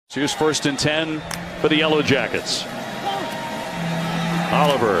Here's 1st and 10 for the Yellow Jackets.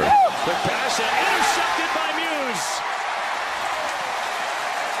 Oliver. Quick pass and intercepted by Muse.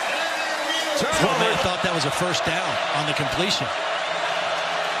 Turnover. Thought that was a first down on the completion.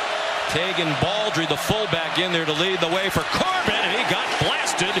 Kagan Baldry, the fullback, in there to lead the way for Corbin, and he got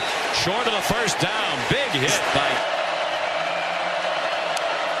blasted short of the first down. Big hit by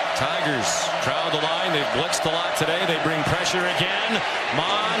Tigers. Crowd the line. They've blitzed a lot today. They bring pressure again.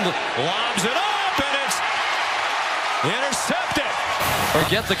 Mond lobs it up, and it's intercepted. Or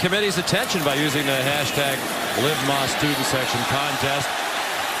get the committee's attention by using the hashtag LiveMoss Student Section Contest.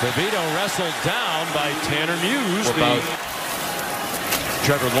 DeVito wrestled down by Tanner Muse.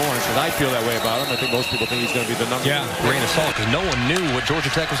 Trevor Lawrence, and I feel that way about him. I think most people think he's going to be the number one. Grain of salt, because no one knew what Georgia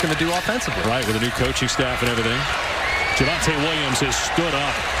Tech was going to do offensively. Right, with a new coaching staff and everything. Javonte Williams has stood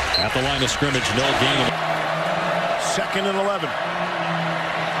up at the line of scrimmage. No gain. 2nd and 11.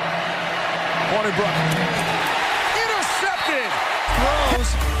 Hornibrook. Intercepted.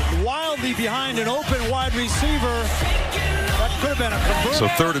 Throws wildly behind an open wide receiver. That could have been a conversion. So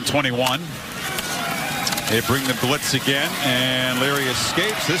 3rd and 21. They bring the blitz again, and Larry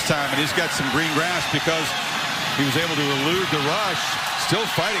escapes this time, and he's got some green grass because he was able to elude the rush. Still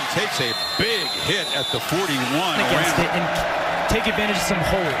fighting, takes a big hit at the 41. Against it and take advantage of some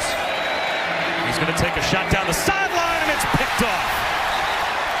holes. He's going to take a shot down the sideline, and it's picked off.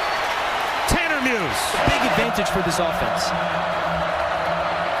 Tanner Muse. Big advantage for this offense.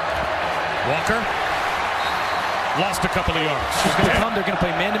 Walker lost a couple of yards. He's going to come. They're going to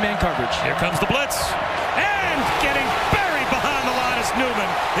play man-to-man coverage. Here comes the blitz. And getting buried behind the line is Newman.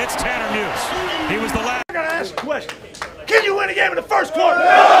 It's Tanner Muse. He was the last. I got to ask a question. Can you win a game in the first quarter?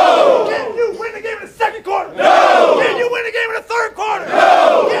 No! Can you win the game in the second quarter? No! Can you win the game in the third quarter?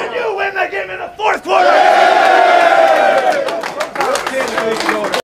 No! Can you win the game in the fourth quarter? Yeah!